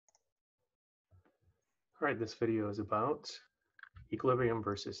All right, this video is about equilibrium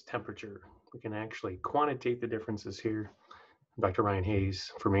versus temperature. We can actually quantitate the differences here. I'm Dr. Ryan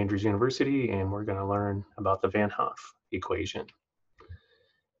Hayes from Andrews University, and we're going to learn about the Van Hoff equation.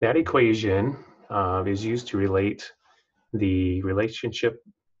 That equation is used to relate the relationship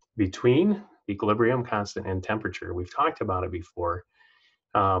between equilibrium constant and temperature. We've talked about it before,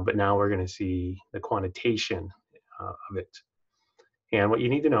 but now we're going to see the quantitation of it. And what you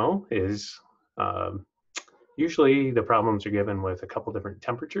need to know is um, usually the problems are given with a couple different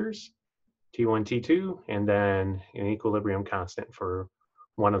temperatures, T1, T2, and then an equilibrium constant for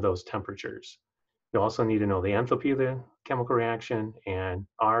one of those temperatures. You also need to know the enthalpy of the chemical reaction, and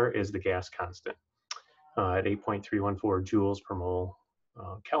R is the gas constant at 8.314 joules per mole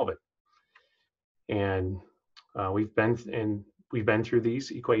Kelvin. And we've been through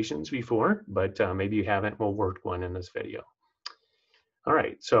these equations before, but maybe you haven't. We'll work one in this video. All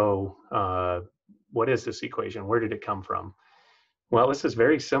right, so what is this equation? Where did it come from? Well, this is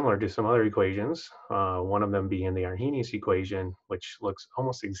very similar to some other equations, one of them being the Arrhenius equation, which looks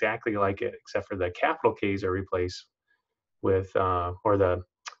almost exactly like it, except for the capital K's are replaced with,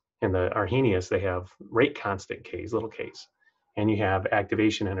 in the Arrhenius, they have rate constant K's, little k's, and you have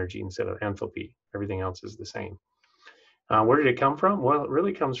activation energy instead of enthalpy. Everything else is the same. Where did it come from? Well, it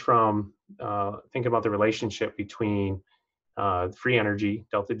really comes from, think about the relationship between free energy,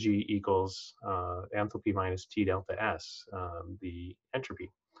 delta G equals enthalpy minus T delta S, the entropy.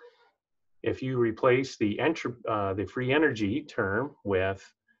 If you replace the free energy term with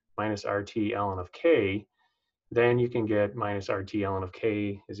minus RT ln of K, then you can get minus RT ln of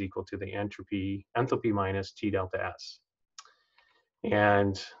K is equal to the enthalpy minus T delta S.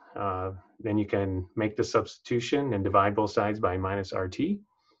 And then you can make the substitution and divide both sides by minus RT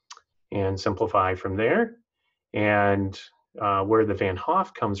and simplify from there. And where the Van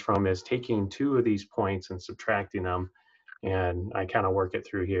Hoff comes from is taking two of these points and subtracting them. And I kind of work it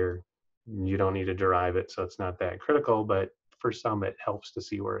through here. You don't need to derive it, so it's not that critical, but for some it helps to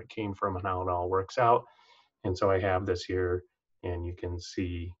see where it came from and how it all works out. And so I have this here, and you can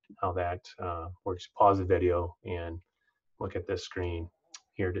see how that works. Pause the video and look at this screen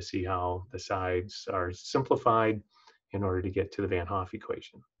here to see how the sides are simplified in order to get to the Van Hoff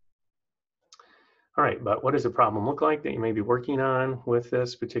equation. All right, but what does the problem look like that you may be working on with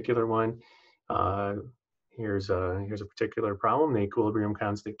this particular one? Here's a particular problem. The equilibrium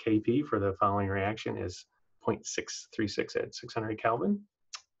constant Kp for the following reaction is 0.636 at 600 Kelvin.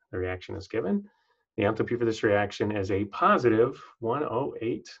 The reaction is given. The enthalpy for this reaction is a positive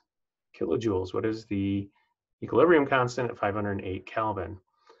 108 kilojoules. What is the equilibrium constant at 508 Kelvin?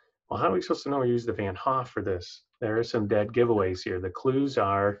 Well, how are we supposed to know we use the Van Hoff for this? There are some dead giveaways here. The clues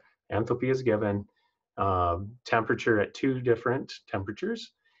are enthalpy is given, temperature at two different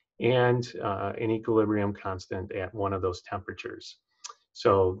temperatures, and an equilibrium constant at one of those temperatures.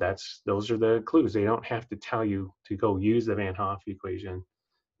 So those are the clues. They don't have to tell you to go use the Van Hoff equation.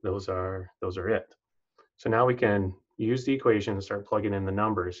 Those are it. So now we can use the equation and start plugging in the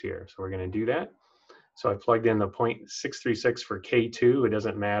numbers here. So we're going to do that. So I plugged in the 0.636 for K2. It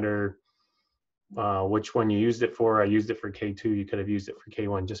doesn't matter which one you used it for. I used it for K2. You could have used it for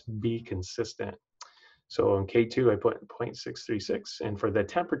K1. Just be consistent. So in K2, I put 0.636. And for the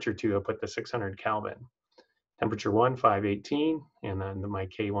temperature 2, I put the 600 Kelvin. Temperature 1, 518. And then my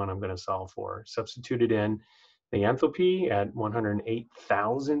K1 I'm going to solve for. Substituted in the enthalpy at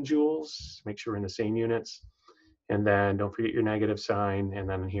 108,000 joules. Make sure we're in the same units. And then don't forget your negative sign. And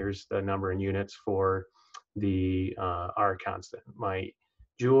then here's the number in units for the R constant. My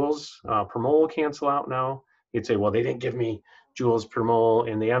joules per mole cancel out now. You'd say, well, they didn't give me joules per mole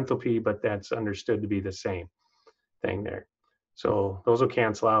in the enthalpy, but that's understood to be the same thing there. So those will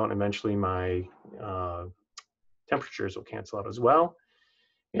cancel out, and eventually my temperatures will cancel out as well.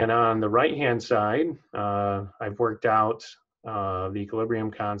 And on the right-hand side, I've worked out the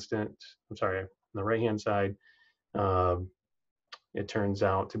equilibrium constant. I'm sorry, on the right-hand side, it turns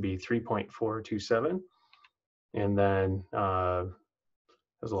out to be 3.427. And then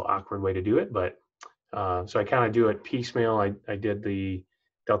there's a little awkward way to do it, but so I kind of do it piecemeal. I did the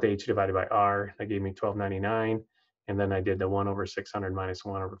delta H divided by R. That gave me 1299. And then I did the 1 over 600 minus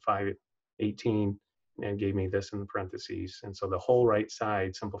 1 over 518 and gave me this in the parentheses. And so the whole right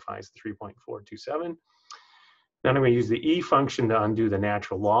side simplifies to 3.427. Then I'm going to use the E function to undo the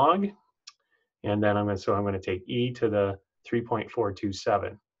natural log. And then I'm going to take E to the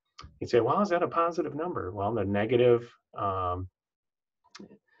 3.427. You say, well, is that a positive number? Well, the negative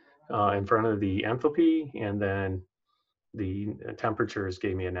in front of the enthalpy, and then the temperatures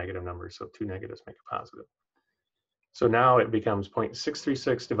gave me a negative number, so two negatives make a positive. So now it becomes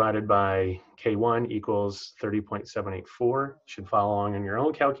 0.636 divided by K1 equals 30.784. Should follow along on your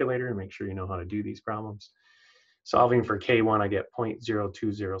own calculator and make sure you know how to do these problems. Solving for K1, I get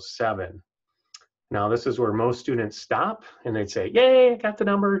 0.0207. Now this is where most students stop and they'd say, yay, I got the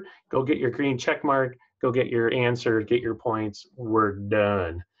number, go get your green check mark, go get your answer, get your points, we're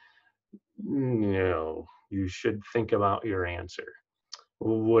done. No, you should think about your answer.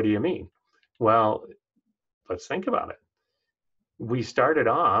 What do you mean? Well, let's think about it. We started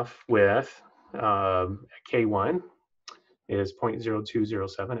off with K1 is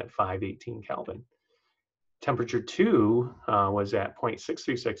 0.0207 at 518 Kelvin. Temperature 2 was at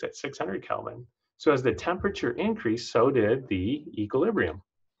 0.636 at 600 Kelvin. So as the temperature increased, so did the equilibrium.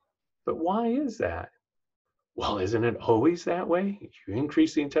 But why is that? Well, isn't it always that way? If you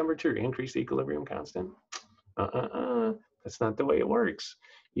increase the temperature, increase the equilibrium constant? That's not the way it works.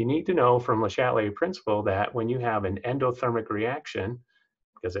 You need to know from Le Chatelier's principle that when you have an endothermic reaction,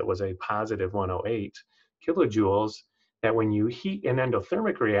 because it was a positive 108 kilojoules, that when you heat an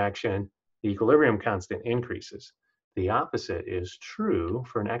endothermic reaction, the equilibrium constant increases. The opposite is true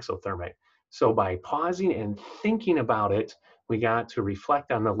for an exothermic. So by pausing and thinking about it, we got to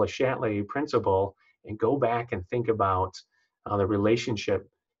reflect on the Le Chatelier's principle and go back and think about the relationship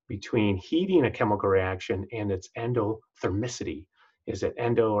between heating a chemical reaction and its endothermicity. Is it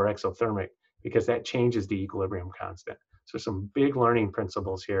endo or exothermic? Because that changes the equilibrium constant. So some big learning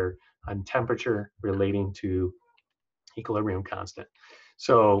principles here on temperature relating to equilibrium constant.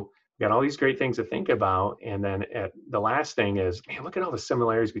 So we got all these great things to think about. And then the last thing is, man, look at all the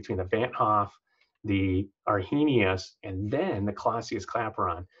similarities between the Van Hoff, the Arrhenius, and then the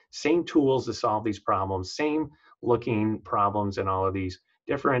Clausius-Clapeyron. Same tools to solve these problems, same looking problems in all of these,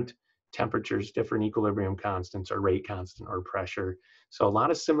 different temperatures, different equilibrium constants or rate constant or pressure. So a lot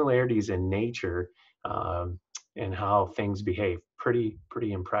of similarities in nature and how things behave. Pretty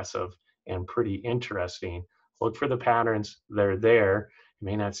impressive and pretty interesting. Look for the patterns. They're there. It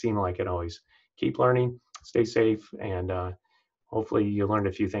may not seem like it always. Keep learning, stay safe, and hopefully you learned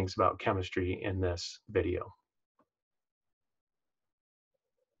a few things about chemistry in this video.